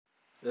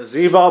The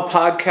Z-Ball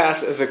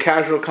podcast is a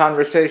casual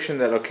conversation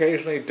that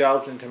occasionally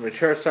delves into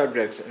mature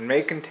subjects and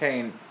may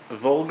contain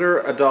vulgar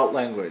adult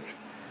language.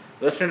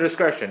 Listener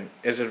discretion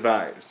is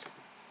advised.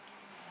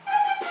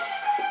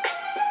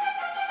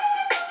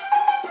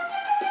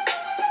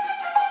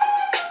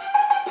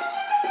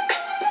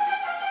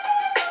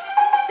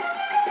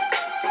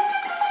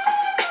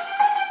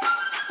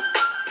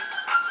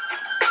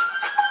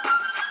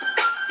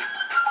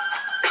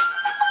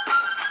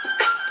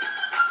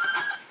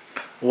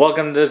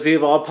 Welcome to the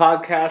Z-Ball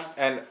podcast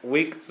and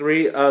week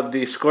 3 of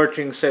the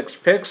Scorching Six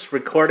picks.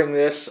 Recording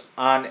this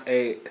on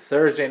a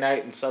Thursday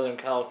night in Southern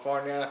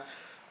California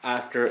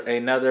after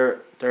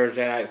another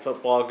Thursday night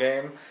football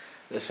game.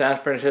 The San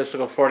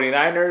Francisco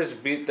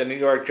 49ers beat the New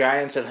York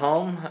Giants at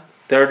home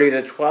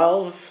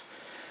 30-12.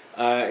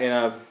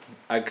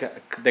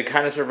 They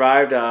kind of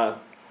survived a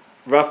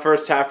rough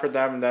first half for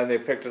them, and then they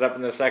picked it up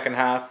in the second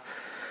half.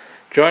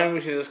 Joining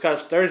me to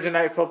discuss Thursday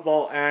Night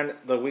Football and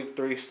the Week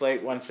 3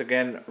 slate, once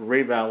again,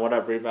 Rebound. What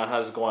up, Rebound?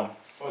 How's it going?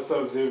 What's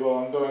up,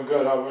 Z-Ball? I'm doing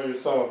good. How about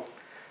yourself?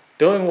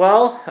 Doing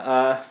well.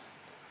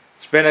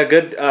 It's been a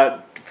good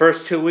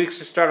first 2 weeks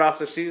to start off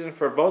the season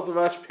for both of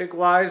us,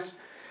 pick-wise.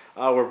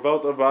 We're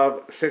both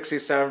above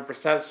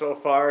 67% so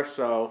far,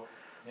 so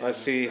let's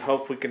see.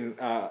 Hope we can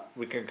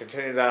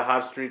continue that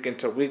hot streak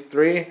into Week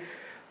 3.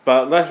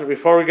 But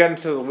before we get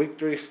into the Week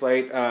 3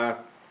 slate,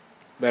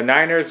 the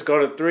Niners go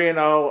to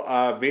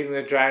 3-0, beating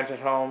the Giants at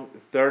home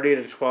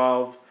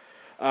 30-12.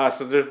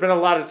 So there's been a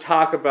lot of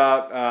talk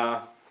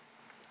about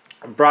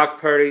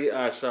Brock Purdy.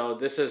 So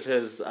this is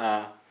his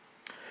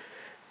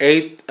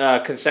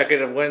 8th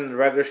consecutive win in the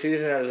regular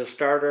season as a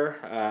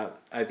starter.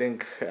 I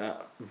think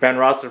Ben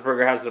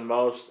Roethlisberger has the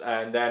most.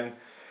 And then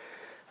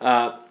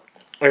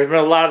there's been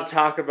a lot of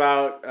talk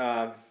about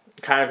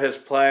kind of his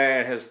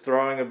play and his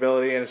throwing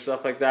ability and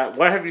stuff like that.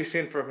 What have you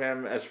seen from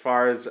him as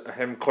far as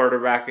him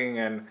quarterbacking,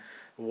 and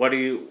what do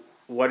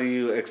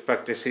you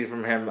expect to see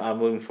from him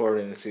moving forward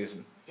in the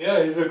season?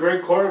 Yeah, he's a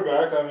great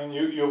quarterback. I mean,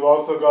 you've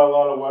also got a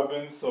lot of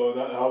weapons, so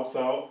that helps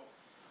out.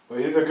 But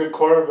he's a good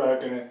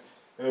quarterback, and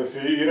if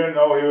you didn't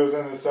know he was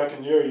in his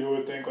second year, you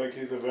would think like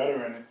he's a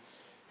veteran.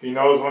 He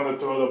knows when to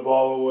throw the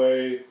ball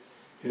away.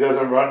 He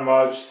doesn't run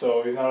much,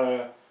 so he's not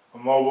a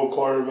mobile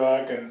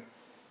quarterback, and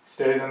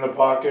stays in the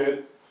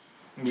pocket.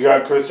 You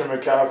got Christian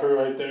McCaffrey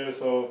right there,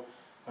 so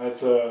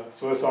that's a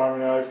Swiss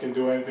Army knife. Can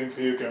do anything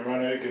for you. Can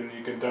run it.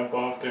 You can dump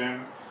off to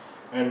him.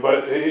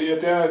 But at the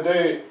end of the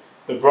day,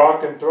 the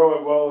Brock can throw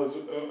it well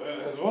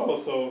as well.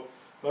 So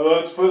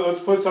let's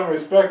put some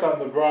respect on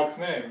the Brock's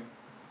name.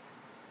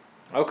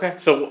 Okay,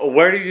 so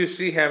where do you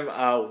see him?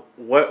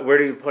 Where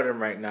do you put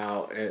him right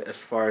now as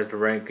far as the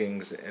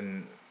rankings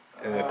in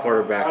the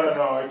quarterback? I don't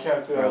know. I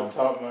can't say off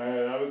the top of my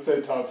head. I would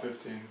say top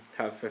 15.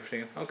 Top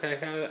 15.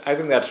 Okay, I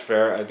think that's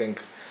fair. I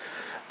think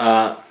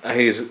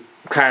he's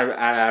kind of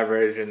at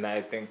average, and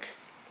I think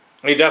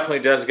he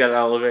definitely does get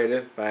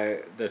elevated by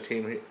the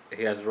team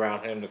he has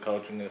around him, the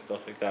coaching and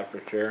stuff like that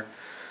for sure.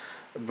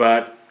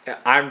 But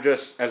I'm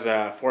just, as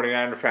a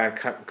 49er fan,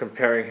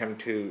 comparing him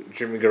to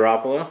Jimmy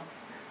Garoppolo.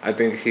 I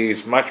think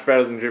he's much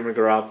better than Jimmy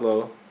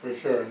Garoppolo. For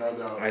sure, no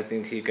doubt. I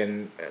think he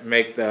can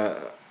make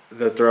the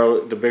deep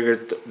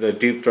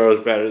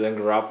throws better than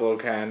Garoppolo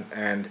can,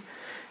 and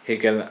he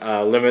can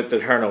limit the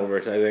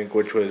turnovers, I think,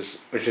 which is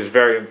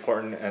very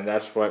important, and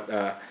that's what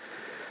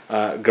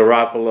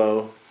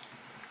Garoppolo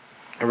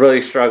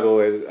really struggled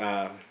with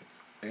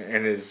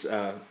in his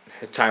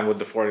time with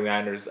the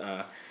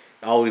 49ers.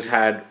 Always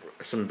had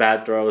some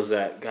bad throws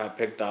that got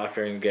picked off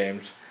during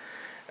games.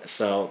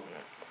 So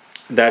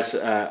that's,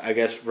 I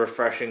guess,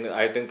 refreshing.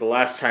 I think the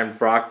last time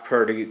Brock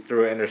Purdy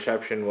threw an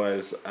interception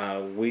was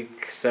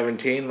Week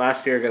 17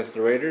 last year against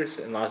the Raiders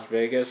in Las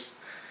Vegas.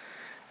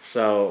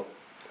 So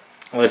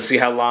let's see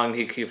how long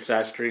he keeps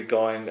that streak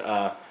going.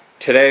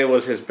 Today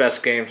was his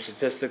best game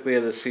statistically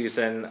of the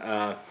season,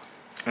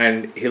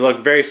 and he looked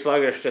very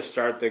sluggish to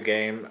start the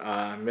game.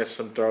 Missed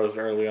some throws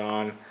early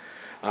on,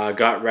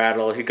 got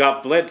rattled. He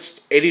got blitzed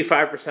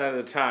 85% of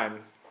the time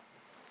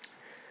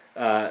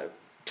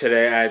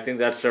today. I think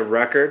that's a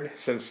record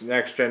since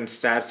Next Gen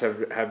Stats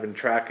have been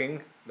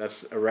tracking.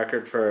 That's a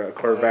record for a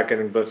quarterback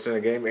getting blitzed in a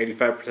game.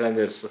 85%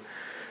 of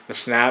the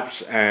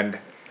snaps, and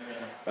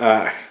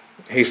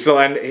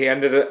he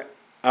ended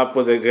up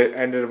with a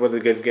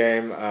good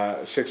game.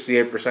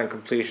 68%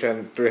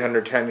 completion,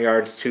 310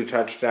 yards, 2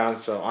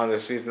 touchdowns. So on the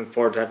season,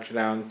 4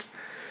 touchdowns.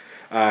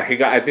 I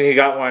think he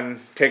got one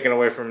taken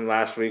away from him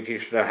last week. He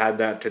should have had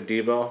that to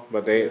Debo,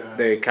 but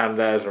they counted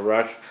that as a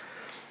rush.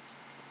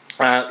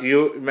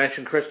 You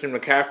mentioned Christian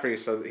McCaffrey,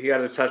 so he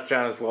had a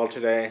touchdown as well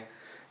today.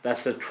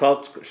 That's the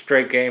 12th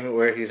straight game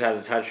where he's had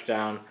a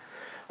touchdown.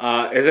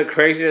 Is it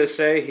crazy to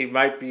say he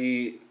might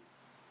be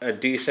a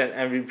decent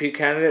MVP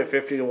candidate,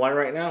 50-1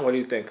 right now? What do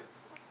you think?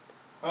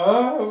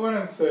 I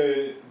wouldn't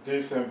say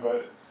decent,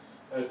 but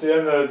at the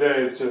end of the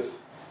day,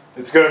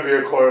 it's going to be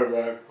a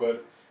quarterback.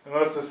 But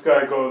unless this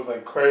guy goes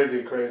like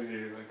crazy,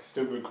 like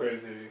stupid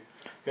crazy,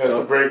 He has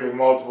to break like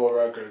multiple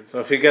records. So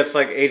if he gets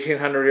like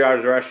 1,800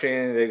 yards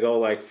rushing, they go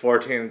like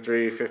 14-3,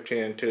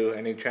 15-2.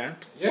 Any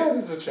chance? Yeah,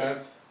 there's a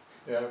chance.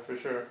 Yeah, for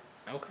sure.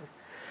 Okay.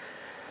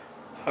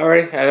 All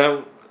right, and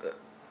then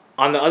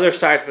on the other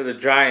side for the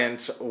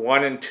Giants,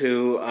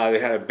 1-2, they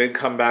had a big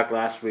comeback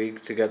last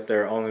week to get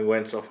their only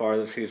win so far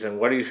this season.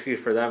 What do you see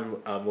for them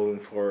moving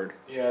forward?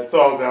 Yeah, it's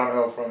all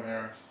downhill from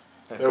here.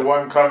 Okay. Their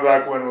one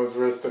comeback win was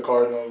versus the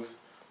Cardinals,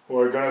 who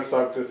are gonna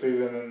suck this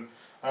season, and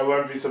I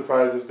wouldn't be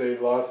surprised if they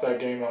lost that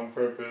game on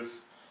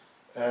purpose.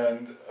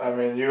 And I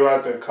mean, you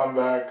had to come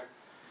back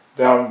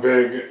down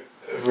big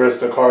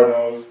versus the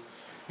Cardinals.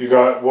 You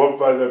got whooped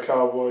by the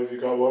Cowboys. You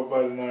got whooped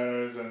by the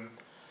Niners, and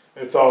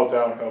it's all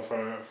downhill from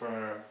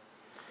here.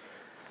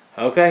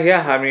 Okay,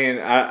 yeah. I mean,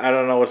 I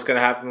don't know what's going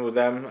to happen with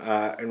them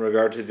in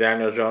regard to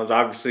Daniel Jones.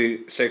 Obviously,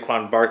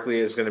 Saquon Barkley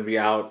is going to be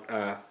out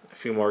a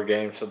few more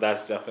games, so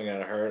that's definitely going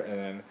to hurt. And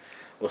then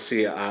we'll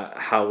see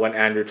when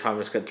Andrew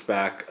Thomas gets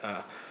back.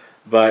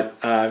 But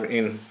I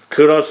mean,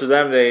 kudos to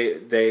them.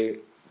 They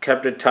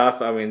kept it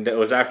tough. I mean, it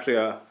was actually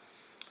a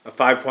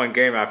 5-point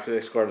game after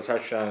they scored a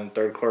touchdown in the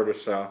third quarter.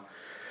 So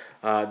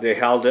they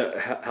held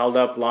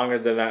up longer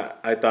than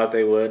I thought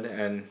they would,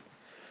 and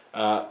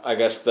I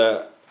guess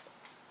the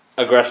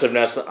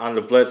aggressiveness on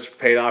the blitz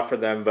paid off for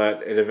them,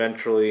 but it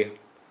eventually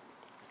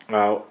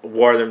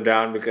wore them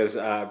down because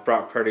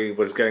Brock Purdy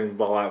was getting the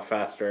ball out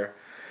faster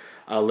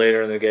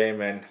later in the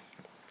game, and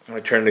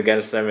it turned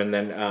against them. And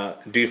then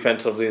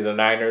defensively, the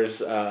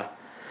Niners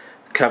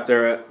kept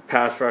their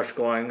pass rush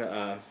going.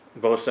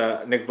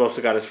 Nick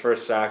Bosa got his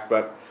first sack,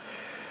 but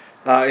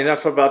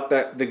enough about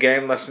the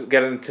game. Let's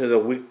get into the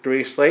Week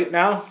 3 slate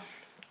now.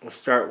 We'll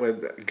start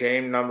with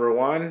game number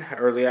 1,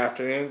 early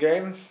afternoon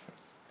game.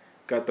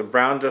 Got the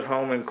Browns at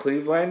home in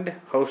Cleveland,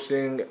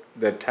 hosting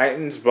the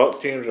Titans.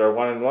 Both teams are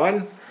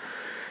 1-1.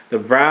 The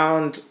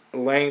Browns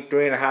laying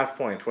 3.5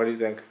 points. What do you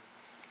think?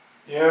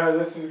 Yeah,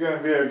 this is going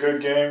to be a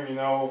good game. You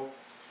know,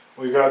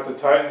 we got the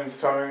Titans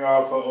coming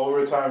off an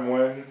overtime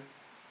win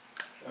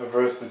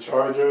versus the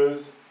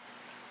Chargers.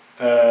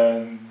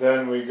 And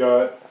then we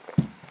got,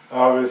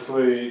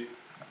 obviously,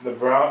 the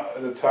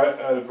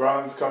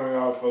Browns coming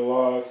off a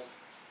loss.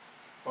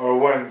 Or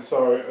win,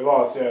 sorry. A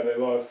loss, yeah. They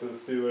lost to the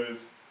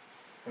Steelers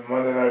in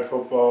Monday Night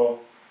Football.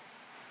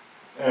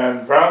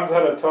 And Browns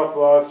had a tough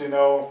loss, you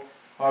know.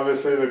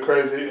 Obviously, the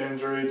crazy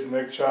injury to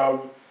Nick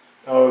Chubb.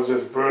 That was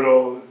just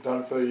brutal,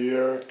 done for the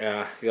year.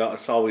 Yeah,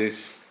 it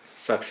always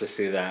sucks to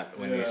see that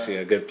when you see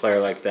a good player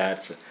like that.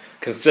 It's a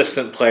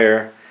consistent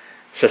player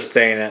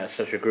sustain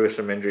such a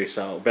gruesome injury.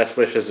 So best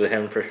wishes to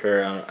him for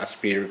sure on a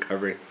speedy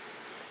recovery.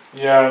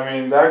 Yeah, I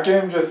mean, that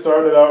game just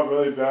started out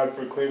really bad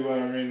for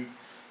Cleveland. I mean,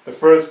 the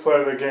first play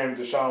of the game,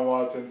 Deshaun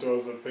Watson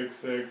throws a pick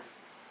six.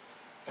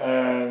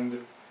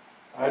 And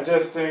I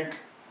just think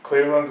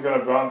Cleveland's going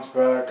to bounce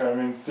back. I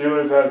mean,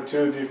 Steelers had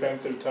 2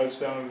 defensive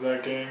touchdowns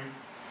that game.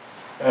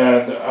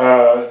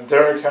 And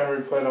Derrick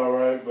Henry played all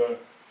right,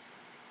 but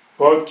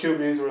both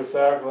QBs were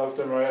sacked left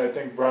and right. I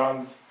think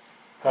Browns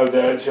have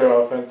the edge here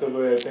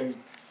offensively. I think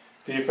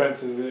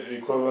defense is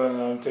equivalent,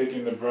 and I'm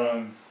taking the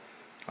Browns.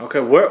 Okay,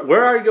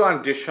 where are you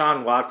on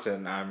Deshaun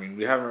Watson? I mean,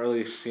 we haven't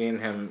really seen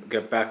him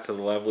get back to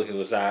the level he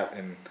was at,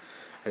 and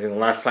I think the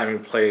last time he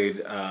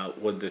played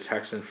with the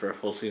Texans for a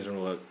full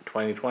season was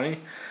 2020.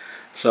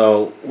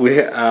 So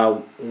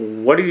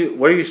what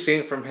are you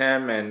seeing from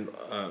him, and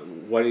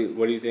what do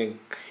you think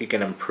he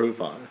can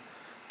improve on?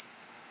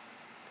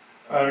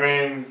 I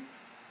mean,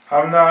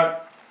 I'm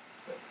not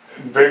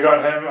big on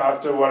him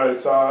after what I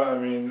saw. I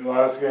mean,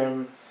 last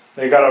game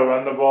they got to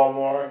run the ball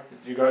more.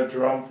 You got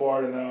Jerome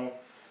Ford, and now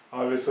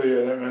obviously I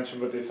didn't mention,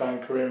 but they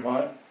signed Kareem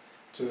Hunt,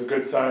 which is a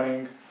good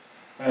signing.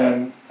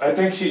 And I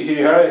think he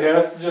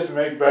has to just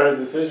make better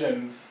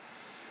decisions.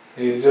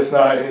 He's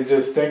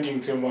just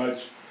thinking too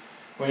much.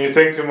 When you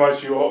think too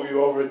much, you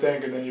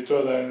overthink, and then you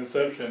throw that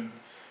interception.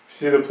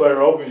 If you see the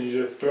player open,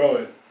 you just throw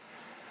it.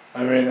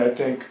 I mean, I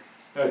think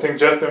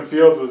Justin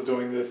Fields was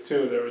doing this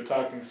too. They were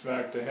talking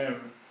smack to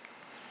him.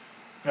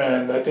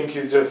 And I think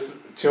he's just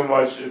too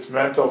much. It's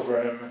mental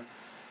for him.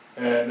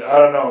 And I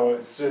don't know.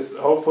 It's just,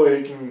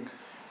 hopefully he can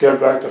get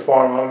back to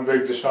form. I'm a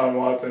big Deshaun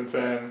Watson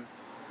fan.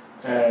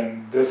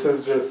 And this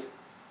is just,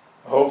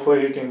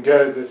 hopefully he can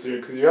get it this year.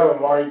 Because you have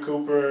Amari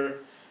Cooper,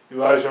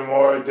 Elijah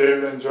Moore,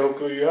 David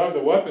Njoku. You have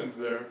the weapons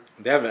there.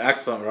 They have an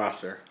excellent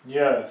roster.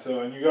 Yeah,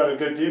 and you got a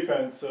good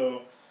defense.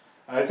 So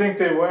I think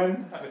they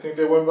win. I think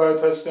they win by a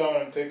touchdown.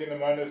 I'm taking the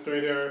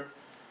 -3 here.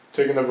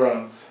 Taking the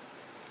Browns.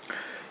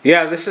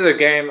 Yeah, this is a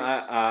game.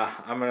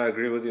 I'm going to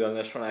agree with you on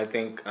this one. I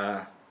think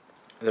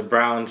the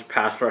Browns'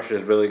 pass rush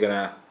is really going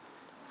to,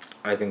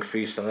 I think,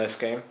 feast on this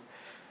game.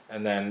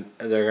 And then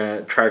they're going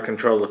to try to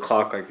control the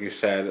clock, like you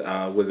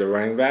said, with the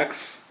running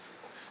backs.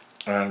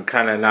 And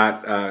kind of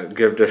not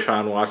give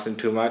Deshaun Watson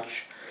too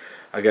much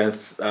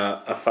against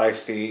a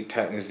feisty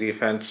Titans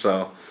defense.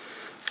 So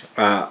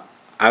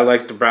I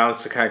like the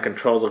Browns to kind of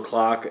control the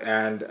clock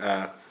and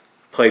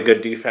play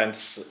good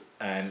defense.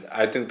 And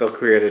I think they'll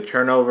create a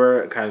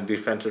turnover, a kind of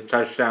defensive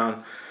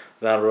touchdown.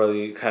 That'll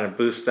really kind of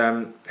boost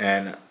them.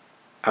 And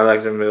I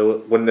like them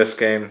to win this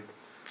game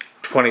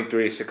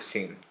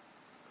 23-16.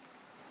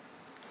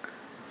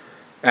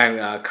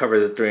 And cover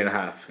the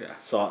 3.5. Yeah,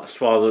 so I'll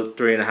swallow the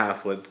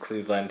 3.5 with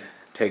Cleveland.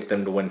 Take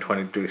them to win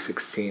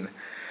 23-16.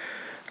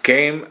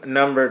 Game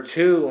number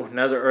 2,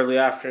 another early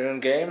afternoon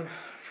game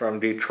from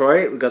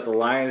Detroit. We got the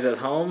Lions at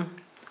home,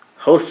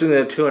 hosting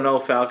the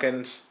 2-0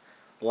 Falcons.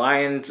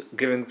 Lions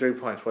giving 3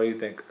 points. What do you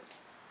think?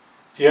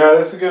 Yeah,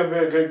 this is going to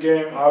be a good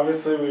game.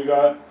 Obviously, we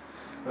got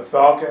the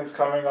Falcons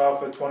coming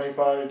off a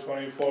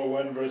 25-24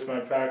 win versus my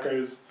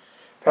Packers.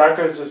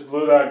 Packers just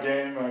blew that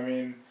game. I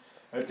mean,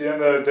 at the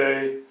end of the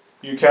day,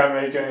 you can't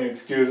make any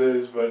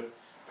excuses, but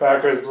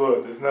Packers blew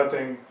it. There's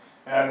nothing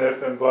and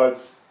if and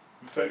buts.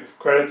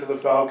 Credit to the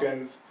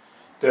Falcons,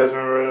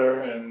 Desmond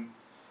Ritter,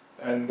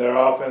 and their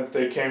offense.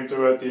 They came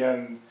through at the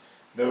end.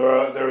 They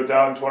were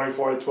down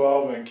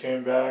 24-12 and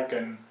came back,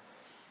 and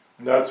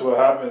that's what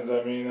happens.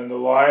 I mean, and the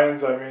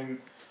Lions, I mean,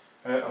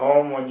 at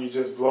home when you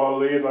just blow a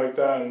lead like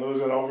that and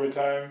lose in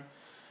overtime,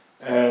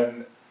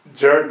 and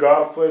Jared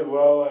Goff played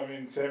well. I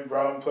mean, St.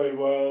 Brown played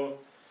well.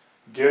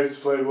 Gibbs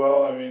played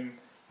well. I mean,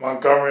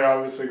 Montgomery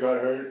obviously got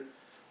hurt,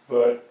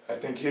 but I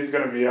think he's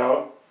going to be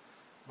out.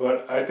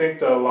 But I think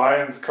the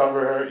Lions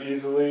cover her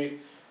easily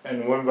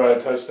and win by a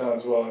touchdown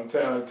as well. I'm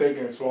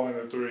taking Swollen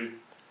to 3.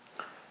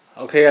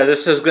 Okay, yeah,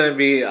 this is going to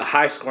be a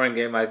high-scoring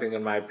game, I think,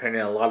 in my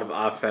opinion. A lot of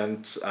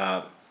offense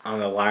on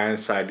the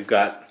Lions side. You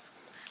got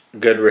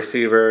good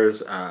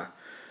receivers,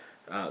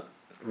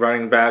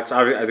 running backs.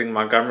 I think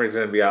Montgomery's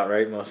going to be out,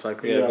 right? Most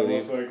likely, Yeah, I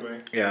believe. most likely.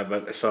 Yeah,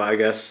 but so I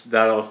guess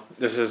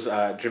this is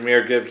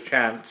Jahmyr Gibbs'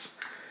 chance.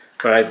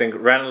 But I think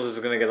Reynolds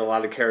is going to get a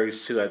lot of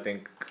carries too, I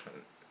think,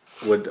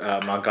 with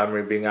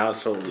Montgomery being out.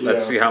 So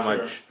let's see how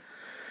much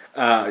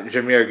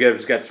Jahmyr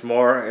Gibbs gets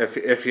more,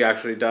 if he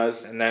actually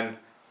does. And then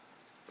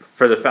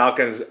for the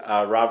Falcons,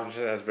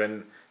 Robinson has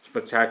been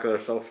spectacular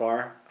so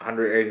far,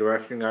 180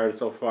 rushing yards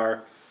so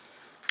far.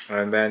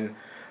 And then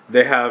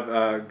they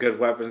have good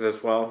weapons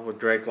as well with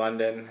Drake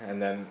London.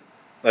 And then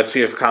let's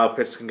see if Kyle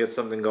Pitts can get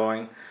something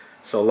going.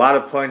 So a lot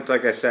of points,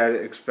 like I said,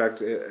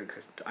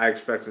 I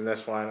expect in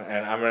this one.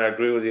 And I'm going to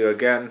agree with you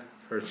again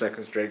for a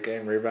second straight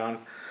game rebound.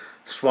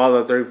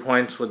 Swallow 3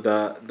 points with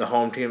the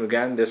home team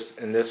again.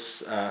 In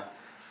this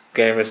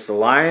game is the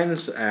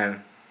Lions,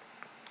 and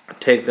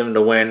take them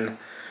to win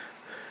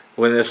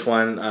this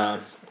one,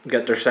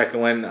 get their second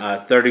win,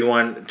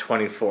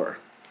 31-24.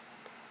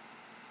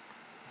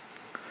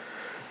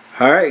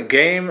 All right,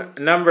 game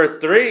number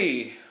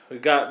 3. We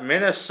got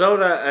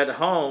Minnesota at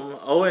home,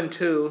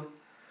 0-2,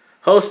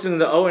 hosting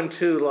the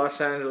 0-2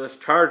 Los Angeles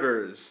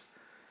Chargers.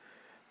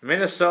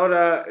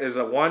 Minnesota is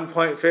a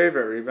 1-point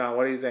favorite. Rebound,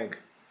 what do you think?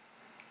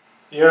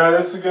 Yeah,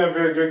 this is going to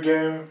be a good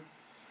game.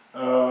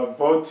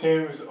 Both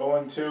teams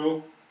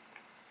 0-2.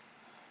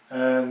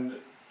 And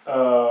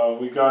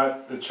we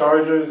got the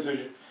Chargers,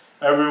 which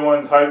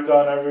everyone's hyped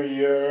on every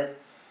year.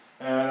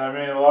 And I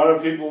mean, a lot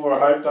of people were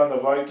hyped on the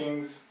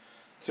Vikings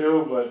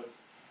too, but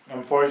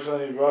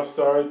unfortunately, rough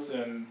starts.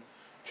 And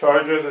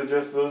Chargers are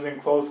just losing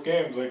close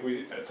games. Like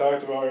we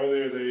talked about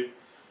earlier, they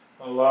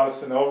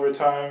lost in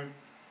overtime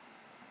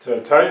to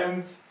the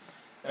Titans.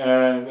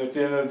 And at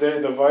the end of the day,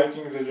 the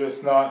Vikings are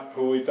just not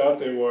who we thought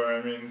they were.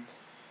 I mean,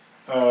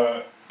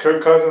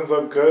 Kirk Cousins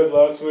looked good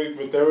last week,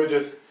 but they were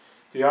just,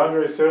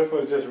 DeAndre Swift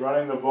was just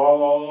running the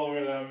ball all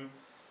over them.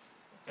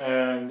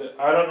 And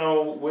I don't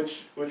know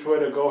which way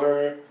to go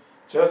here.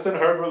 Justin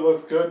Herbert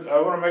looks good.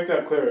 I want to make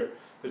that clear.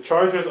 The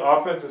Chargers'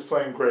 offense is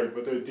playing great,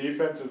 but their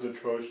defense is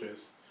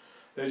atrocious.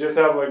 They just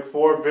have like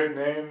 4 big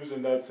names,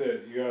 and that's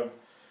it. You have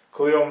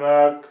Khalil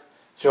Mack,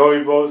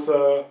 Joey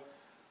Bosa,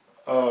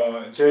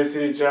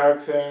 J.C.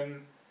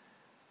 Jackson,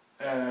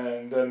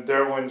 and then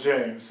Derwin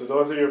James. So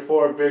those are your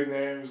 4 big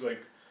names,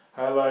 like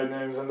highlight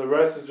names, and the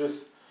rest is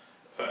just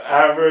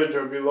average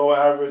or below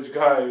average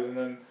guys. And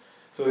then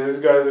so these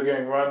guys are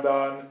getting run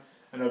on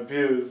and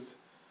abused,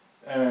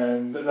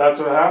 and that's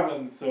what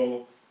happened.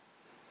 So,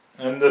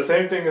 and the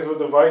same thing is with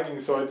the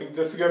Vikings. So I think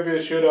this is gonna be a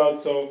shootout.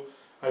 So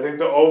I think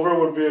the over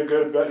would be a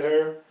good bet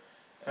here,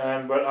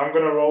 but I'm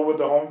gonna roll with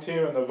the home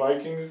team and the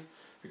Vikings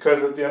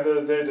because at the end of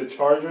the day, the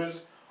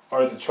Chargers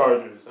are the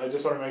Chargers. I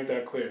just want to make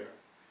that clear.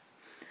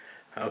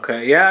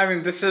 Okay, yeah, I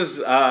mean, this is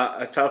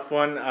a tough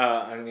one.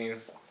 I mean,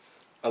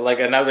 like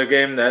another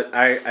game that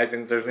I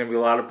think there's going to be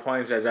a lot of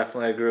points. I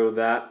definitely agree with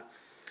that.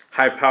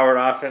 High-powered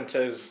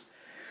offenses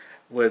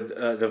with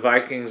the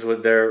Vikings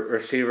with their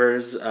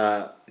receivers,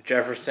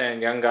 Jefferson,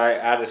 young guy,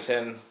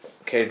 Addison,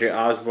 KJ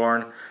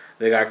Osborne.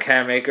 They got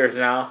Cam Akers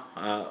now.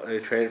 They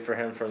traded for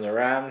him from the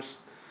Rams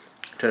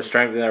to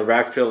strengthen their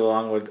backfield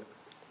along with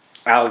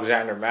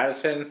Alexander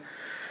Madison.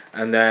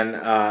 And then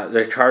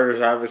the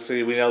Chargers,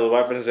 obviously, we know the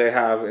weapons they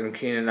have in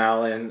Keenan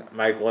Allen,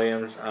 Mike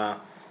Williams.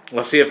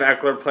 We'll see if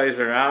Eckler plays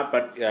or not,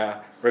 but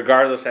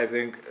regardless, I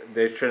think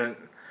they shouldn't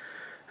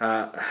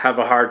have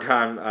a hard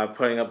time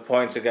putting up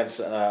points against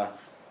a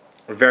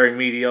very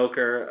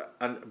mediocre,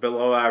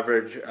 below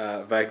average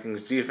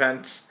Vikings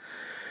defense.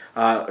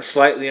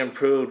 Slightly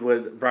improved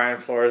with Brian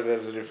Flores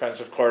as a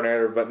defensive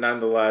coordinator, but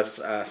nonetheless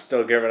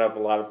still giving up a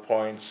lot of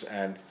points.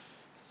 And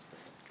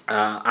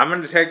I'm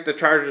going to take the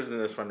Chargers in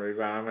this one,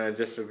 Rebound. I'm going to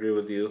disagree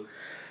with you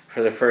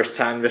for the first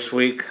time this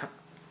week.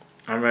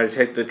 I'm going to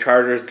take the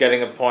Chargers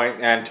getting a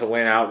point and to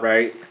win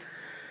outright.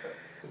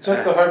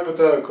 Just a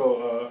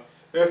hypothetical.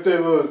 If they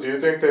lose, do you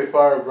think they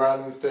fire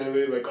Brandon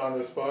Staley on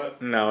the spot?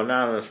 No,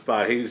 not on the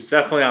spot. He's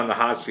definitely on the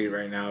hot seat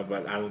right now,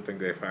 but I don't think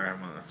they fire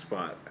him on the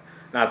spot.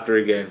 Not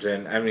 3 games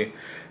in. I mean,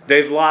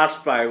 they've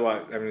lost by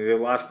what? I mean, they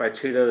lost by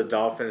 2 to the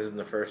Dolphins in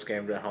the first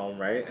game at home,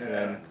 right? And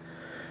then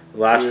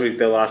last week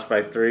they lost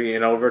by 3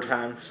 in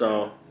overtime.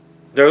 So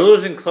they're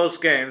losing close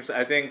games.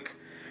 I think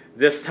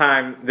this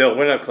time they'll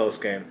win a close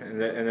game in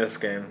this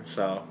game.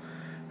 So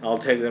I'll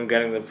take them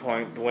getting the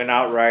point, win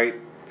outright.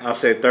 I'll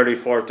say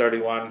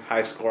 34-31,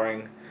 high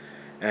scoring,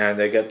 and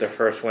they get their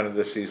first win of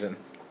the season.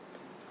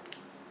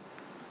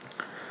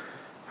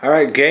 All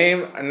right,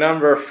 game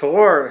number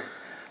 4,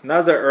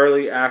 another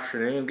early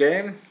afternoon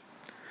game.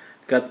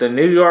 Got the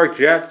New York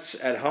Jets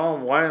at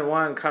home,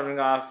 1-1, coming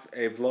off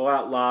a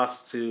blowout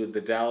loss to the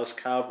Dallas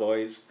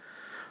Cowboys,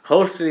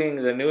 hosting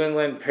the New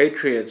England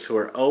Patriots, who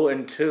are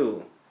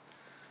 0-2.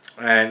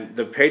 And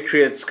the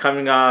Patriots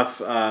coming off,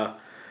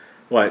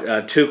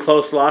 2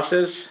 close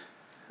losses,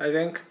 I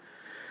think.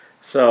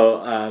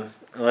 So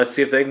let's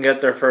see if they can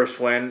get their first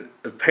win.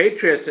 The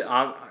Patriots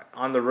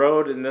on the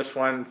road in this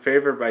one,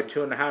 favored by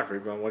 2.5.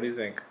 Rebound. What do you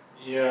think?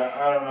 Yeah,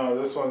 I don't know.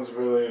 This one's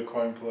really a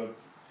coin flip.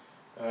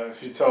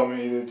 If you tell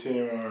me either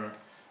team, or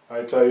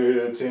I tell you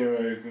either team,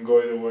 it can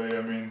go either way.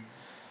 I mean,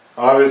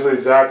 obviously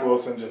Zach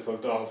Wilson just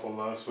looked awful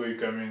last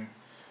week. I mean,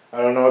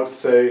 I don't know what to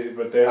say,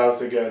 but they have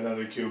to get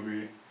another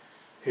QB.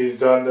 He's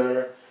done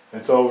there.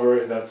 It's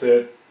over. That's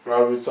it.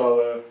 Robert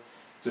Saleh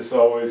just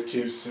always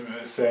keeps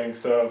saying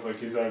stuff like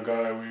he's our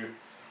guy.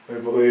 We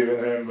believe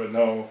in him, but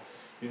no,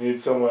 you need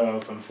someone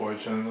else,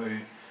 unfortunately.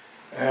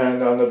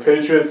 And on the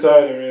Patriots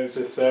side, I mean, it's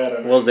just sad. I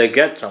mean, will they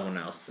get someone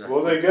else?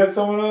 Will they get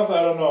someone else?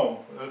 I don't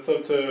know. That's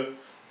up to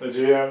the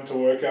GM to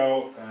work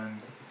out. And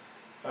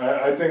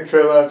I think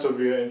Trey Lance would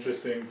be an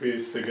interesting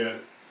piece to get.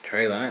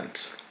 Trey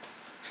Lance.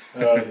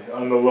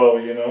 On the low,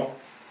 you know?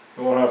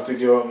 You won't have to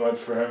give up much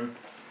for him.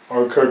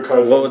 Or Kirk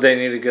Cousins. What would they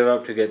need to give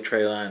up to get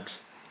Trey Lance?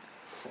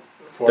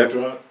 Fourth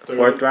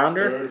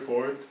rounder? Third,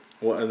 fourth.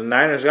 What, the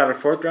Niners got a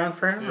 4th round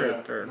for him? Yeah,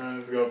 Or third?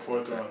 Niners got a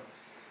 4th round.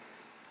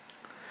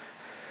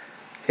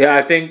 Yeah,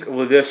 I think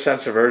with this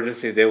sense of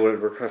urgency, they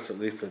would request at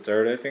least a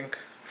 3rd, I think.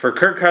 For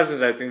Kirk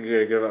Cousins, I think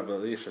you're going to give up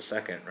at least a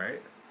 2nd,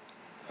 right?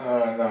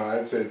 No,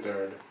 I'd say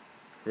 3rd.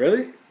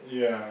 Really?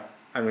 Yeah.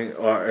 I mean,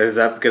 or is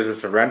that because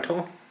it's a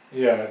rental?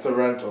 Yeah, it's a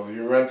rental.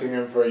 You're renting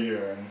him for a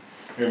year, and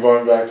you're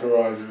going back to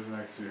Rodgers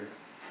next year.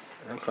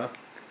 Okay.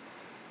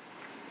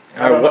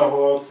 I don't know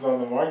who else is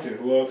on the market.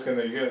 Who else can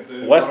they get?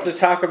 What's the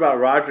talk about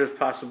Rodgers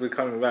possibly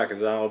coming back? Is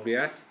that all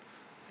BS?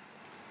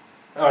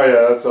 Oh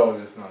yeah, that's all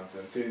just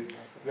nonsense.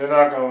 They're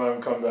not gonna let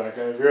him come back.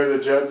 And if you're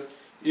the Jets,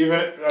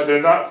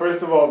 they're not.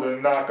 First of all,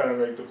 they're not gonna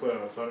make the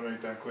playoffs. I want to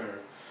make that clear.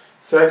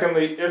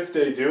 Secondly, if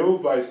they do,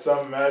 by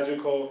some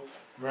magical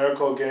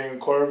miracle getting a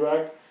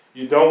quarterback,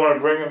 you don't want to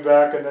bring him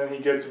back and then he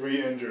gets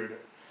re-injured.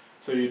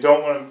 So you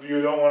don't want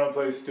to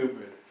play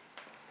stupid.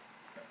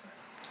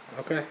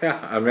 Okay,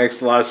 yeah, that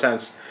makes a lot of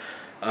sense.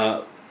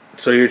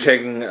 So you're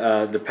taking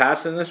the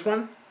pass in this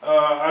one?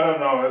 I don't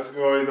know. Let's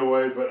go either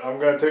way, but I'm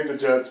gonna take the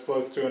Jets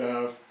plus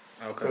 2.5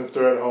 since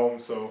they're at home.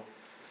 So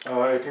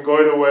it can go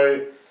either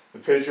way. The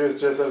Patriots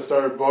just have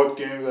started both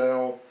games. I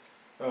know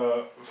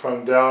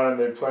from down and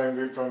they're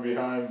playing from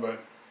behind, but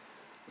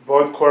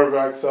both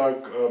quarterbacks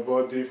suck.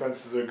 Both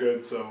defenses are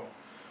good. So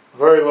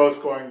very low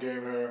scoring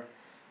game here.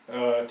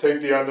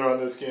 Take the under on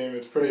this game.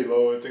 It's pretty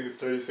low. I think it's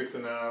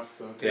 36.5.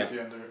 So take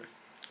the under.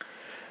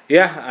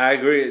 Yeah, I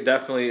agree.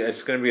 Definitely,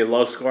 it's going to be a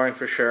low scoring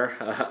for sure.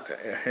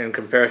 In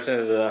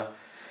comparison to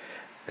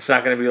it's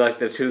not going to be like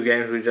the 2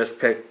 games we just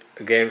picked,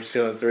 games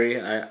 2 and 3.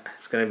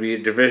 It's going to be a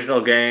divisional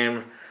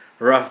game,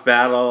 rough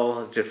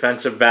battle,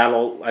 defensive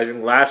battle. I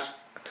think last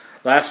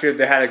year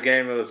they had a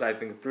game. It was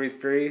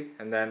 3-3,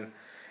 and then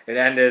it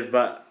ended.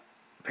 But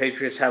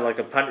Patriots had like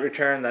a punt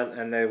return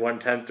and they won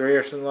 10-3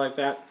 or something like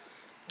that.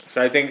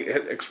 So I think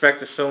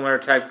expect a similar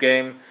type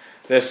game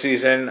this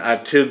season.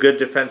 2 good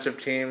defensive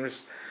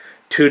teams.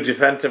 2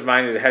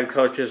 defensive-minded head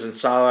coaches in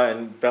Saleh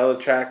and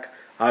Belichick.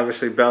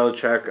 Obviously,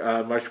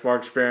 Belichick much more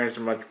experienced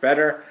and much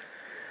better.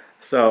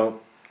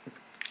 So,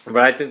 but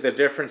I think the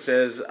difference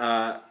is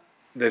the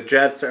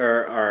Jets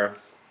are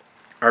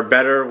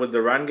better with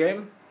the run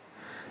game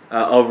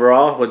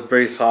overall with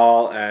Breece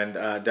Hall and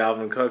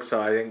Dalvin Cook.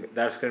 So I think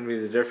that's going to be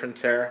the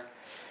difference there.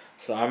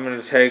 So I'm going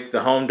to take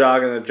the home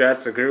dog and the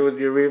Jets. Agree with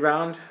your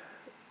rebound.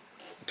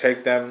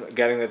 Take them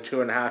getting the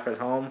 2.5 at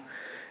home.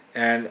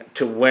 And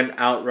to win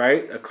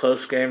outright, a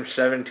close game,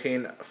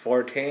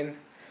 17-14,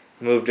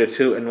 moved to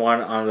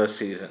 2-1 on the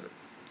season.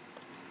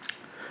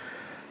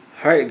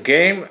 All right,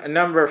 game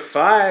number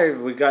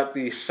 5. We got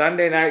the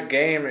Sunday night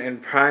game in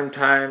prime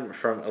time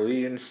from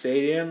Allegiant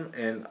Stadium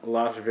in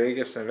Las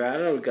Vegas,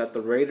 Nevada. We got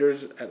the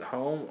Raiders at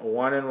home,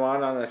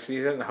 1-1 on the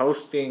season,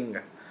 hosting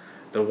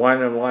the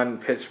 1-1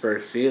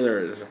 Pittsburgh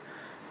Steelers.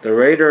 The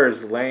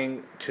Raiders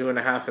laying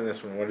 2.5 in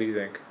this one. What do you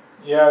think?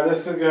 Yeah,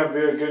 this is going to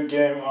be a good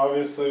game.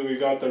 Obviously, we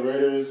got the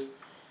Raiders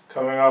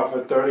coming off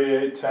a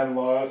 38-10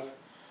 loss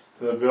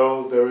to the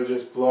Bills. They were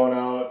just blown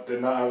out,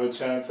 did not have a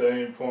chance at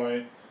any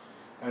point.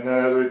 And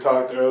then, as we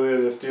talked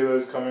earlier, the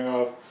Steelers coming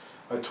off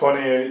a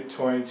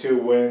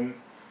 28-22 win.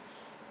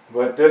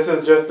 But this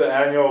is just the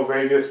annual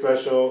Vegas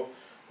special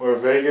where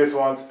Vegas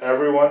wants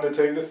everyone to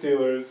take the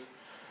Steelers.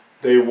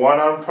 They won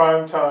on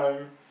prime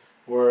time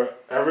where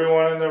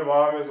everyone and their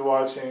mom is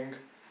watching.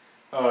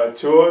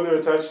 Two of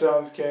their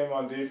touchdowns came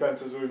on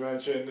defense, as we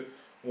mentioned.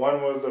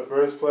 One was the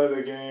first play of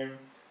the game,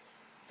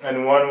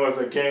 and one was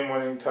a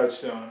game-winning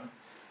touchdown.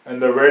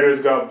 And the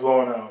Raiders got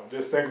blown out.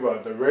 Just think about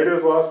it. The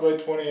Raiders lost by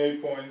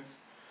 28 points.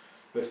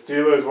 The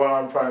Steelers won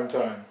on prime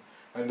time.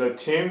 And the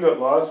team that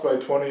lost by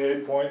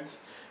 28 points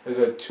is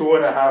a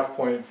 2.5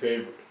 point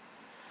favorite.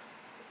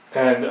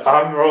 And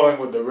I'm rolling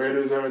with the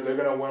Raiders here. They're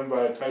going to win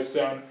by a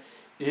touchdown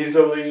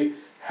easily.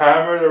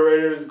 Hammer the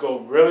Raiders, go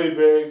really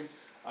big.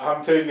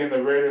 I'm taking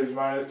the Raiders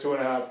minus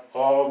 2.5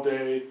 all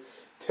day.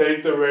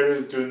 Take the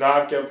Raiders. Do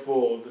not get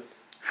fooled.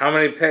 How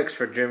many picks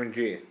for Jimmy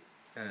G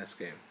in this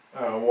game?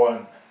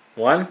 One.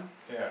 One?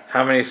 Yeah.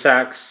 How many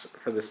sacks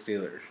for the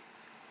Steelers?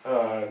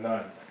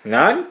 None.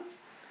 None?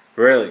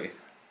 Really?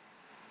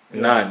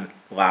 Yeah. None.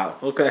 Wow.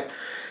 Okay.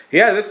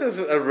 Yeah, this is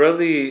a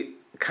really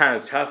kind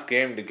of tough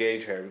game to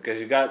gauge here because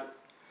you got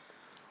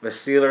the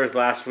Steelers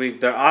last week.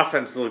 Their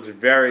offense looks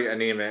very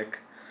anemic.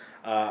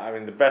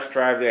 The best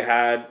drive they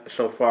had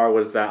so far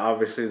was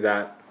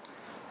that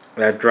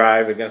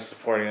drive against the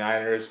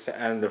 49ers to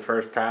end the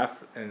first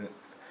half. And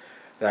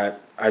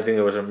that, I think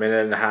it was a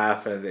minute and a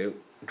half, and they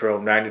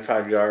drove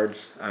 95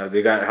 yards.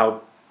 They got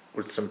help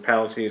with some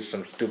penalties,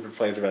 some stupid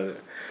plays by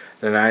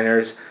the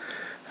Niners.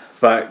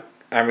 But,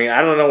 I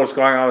don't know what's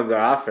going on with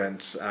their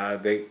offense.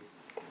 They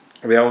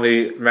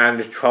only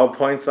managed 12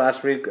 points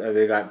last week.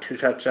 They got 2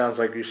 touchdowns,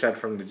 like you said,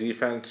 from the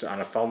defense on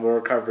a fumble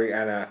recovery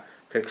and a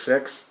pick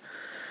six.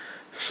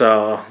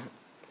 So,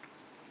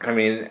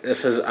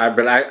 this is.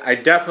 I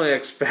definitely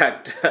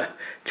expect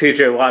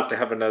T.J. Watt to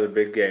have another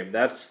big game.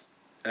 That's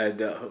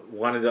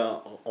one of the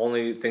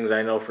only things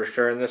I know for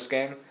sure in this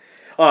game.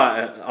 Oh,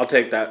 I'll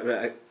take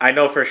that. I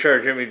know for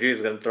sure Jimmy G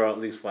is going to throw at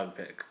least one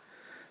pick.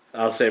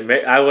 I'll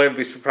say I wouldn't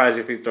be surprised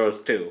if he throws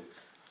 2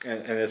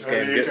 in this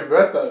game. Maybe you can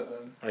bet that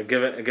then.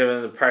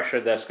 Given the pressure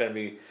that's going to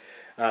be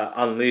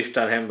unleashed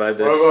on him by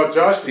the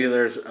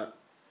Steelers.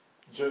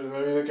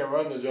 Maybe they can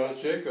run to Josh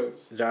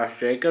Jacobs. Josh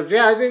Jacobs,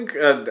 yeah, I think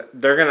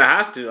they're going to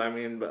have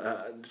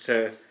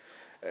to.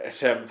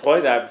 To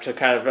employ that to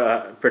kind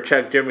of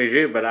protect Jimmy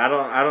G. But I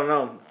don't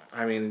know.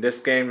 This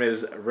game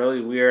is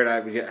really weird.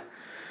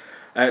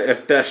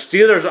 If the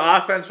Steelers'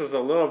 offense was a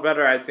little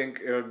better, I think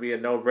it would be a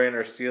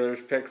no-brainer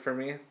Steelers pick for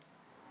me.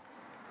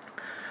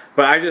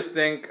 But I just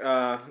think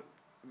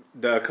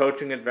the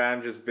coaching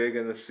advantage is big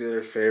in the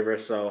Steelers' favor.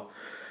 So,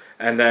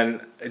 and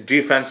then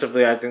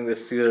defensively, I think the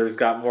Steelers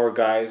got more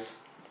guys.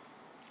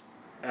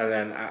 And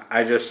then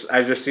I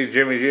just see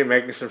Jimmy G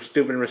making some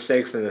stupid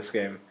mistakes in this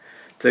game.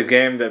 It's a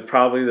game that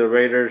probably the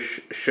Raiders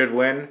should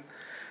win,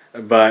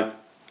 but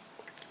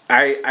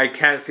I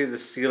can't see the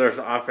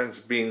Steelers' offense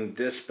being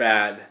this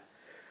bad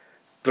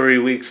 3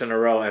 weeks in a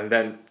row, and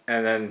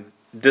then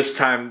this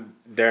time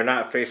they're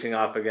not facing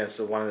off against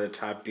one of the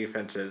top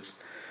defenses.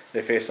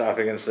 They faced off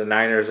against the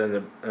Niners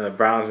and the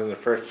Browns in the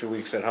first 2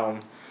 weeks at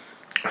home.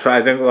 So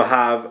I think we'll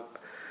have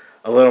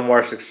a little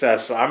more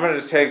success. So I'm going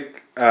to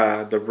take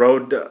the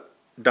road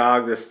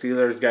dog, the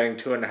Steelers getting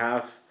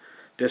 2.5.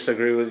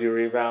 Disagree with you,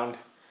 Rebound.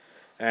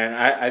 And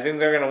I think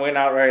they're going to win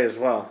outright as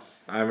well.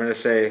 I'm going to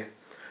say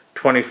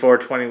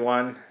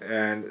 24-21,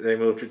 and they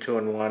move to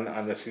 2-1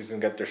 on the season,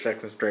 get their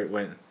second straight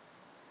win.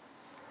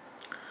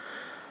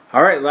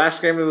 All right,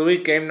 last game of the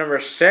week, game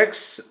number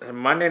 6, a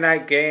Monday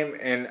night game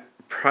in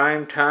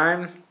prime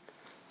time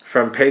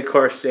from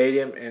Paycor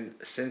Stadium in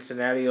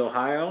Cincinnati,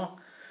 Ohio.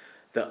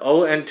 The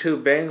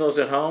 0-2 Bengals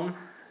at home,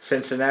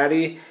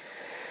 Cincinnati,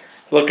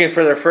 looking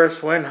for their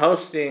first win,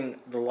 hosting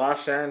the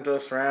Los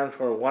Angeles Rams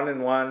for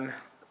 1-1,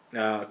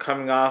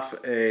 coming off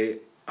a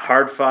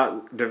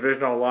hard-fought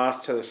divisional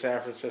loss to the San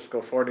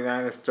Francisco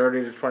 49ers,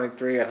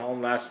 30-23 at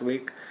home last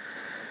week.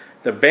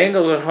 The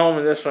Bengals at home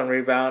in this one,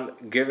 Rebound,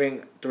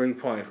 giving 3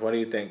 points. What do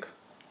you think?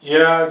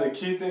 Yeah, the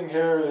key thing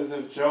here is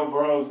if Joe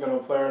Burrow is going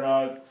to play or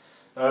not.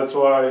 That's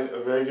why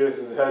Vegas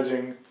is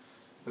hedging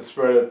the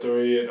spread at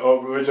 3. It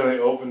originally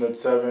opened at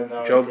 7.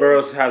 Now Joe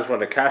Burrow has,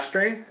 a calf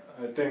strain?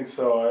 I think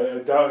so. I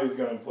doubt he's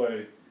going to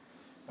play.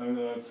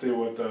 Let's see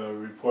what the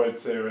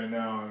reports say right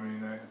now.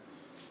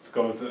 Let's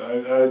go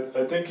to.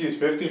 I think he's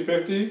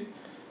 50-50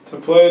 to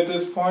play at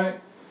this point.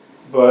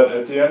 But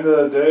at the end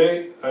of the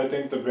day, I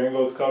think the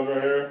Bengals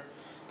cover here.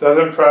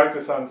 Doesn't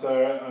practice on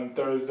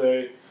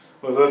Thursday.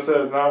 Was listed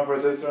as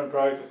non-participant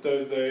practice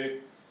Thursday.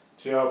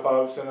 Geoff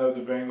Hobson of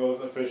the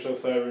Bengals official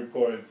site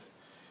reports.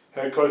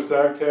 Head coach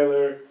Zach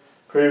Taylor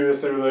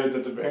previously relayed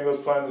that the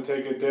Bengals plan to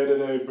take a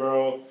day-to-day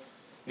Burrow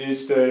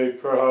each day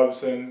per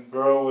Hobson.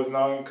 Burrow was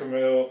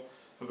non-committal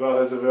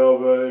about his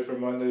availability for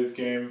Monday's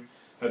game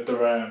at the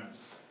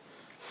Rams.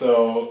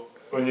 So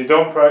when you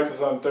don't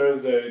practice on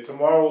Thursday,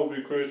 tomorrow will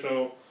be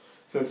crucial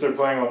since they're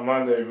playing on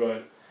Monday.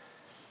 But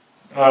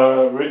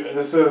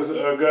this is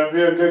going to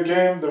be a good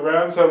game. The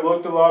Rams have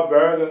looked a lot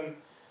better than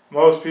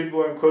most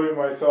people, including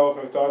myself,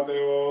 have thought they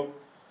will.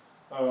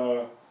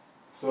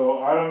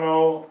 So I don't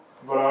know,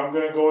 but I'm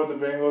going to go with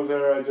the Bengals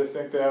there. I just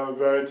think they have a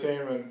better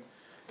team, and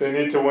they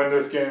need to win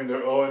this game.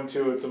 They're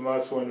 0-2. It's a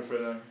must-win for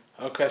them.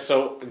 Okay,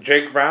 so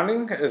Jake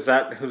Browning, is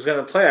that who's going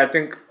to play? I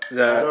think I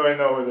don't really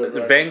know who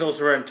the Bengals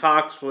were in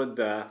talks with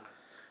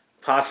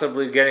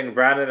possibly getting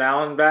Brandon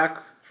Allen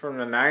back from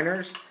the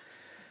Niners.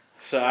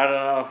 So I don't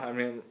know. I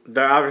mean,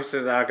 they're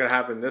obviously not going to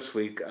happen this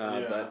week,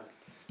 but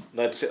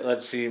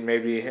let's see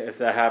maybe if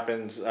that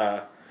happens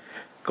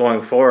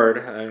going forward.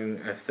 I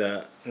mean, if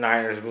the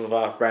Niners move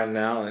off Brandon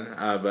Allen,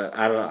 but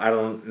I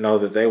don't know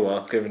that they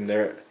will, given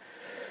their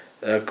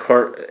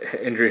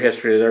injury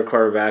history of their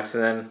quarterbacks.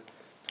 And then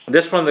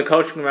this one, the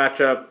coaching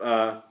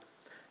matchup,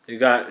 you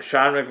got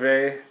Sean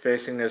McVay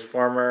facing his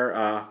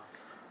former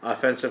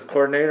offensive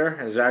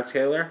coordinator, Zach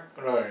Taylor.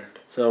 Right.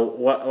 So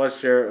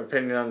what's your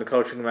opinion on the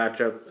coaching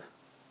matchup?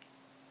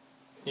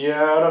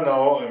 Yeah, I don't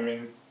know. I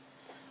mean,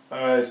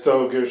 I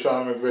still give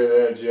Sean McVay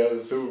the edge. He has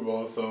a Super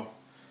Bowl, so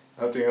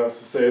nothing else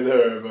to say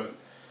there. But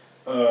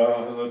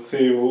let's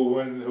see who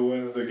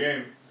wins the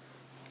game.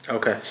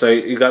 Okay, so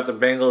you got the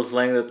Bengals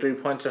laying the 3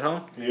 points at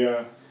home?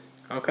 Yeah.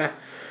 Okay.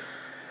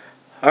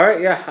 All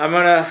right, yeah, I'm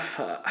going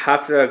to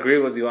have to agree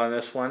with you on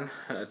this one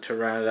to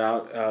round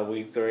out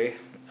week 3.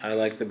 I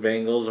like the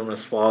Bengals. I'm going to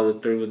swallow the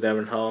 3 with them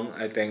at home.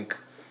 I think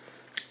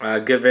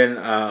given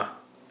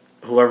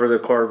whoever the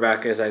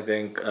quarterback is, I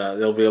think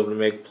they'll be able to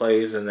make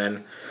plays. And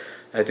then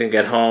I think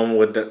at home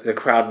with the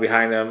crowd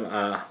behind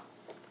them,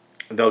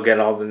 they'll get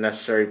all the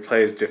necessary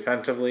plays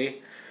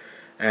defensively.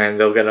 And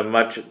they'll get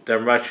their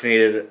much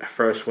needed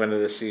first win of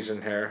the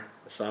season here.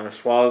 So I'm going to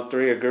swallow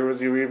 3, agree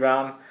with you,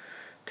 Rebound.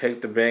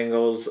 Take the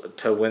Bengals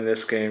to win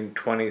this game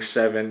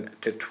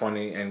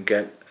 27-20 and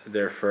get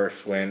their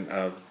first win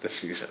of the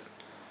season.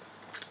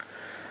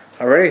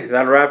 Alrighty,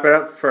 that'll wrap it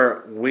up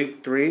for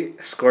week 3,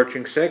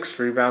 Scorching Six.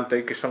 Rebound,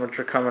 thank you so much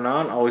for coming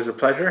on. Always a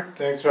pleasure.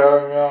 Thanks for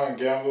having me on.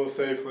 Gamble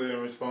safely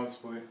and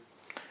responsibly.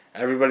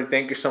 Everybody,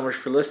 thank you so much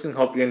for listening.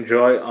 Hope you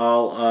enjoy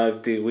all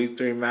of the week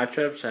 3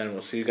 matchups, and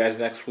we'll see you guys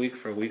next week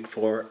for week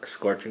 4,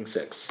 Scorching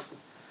Six.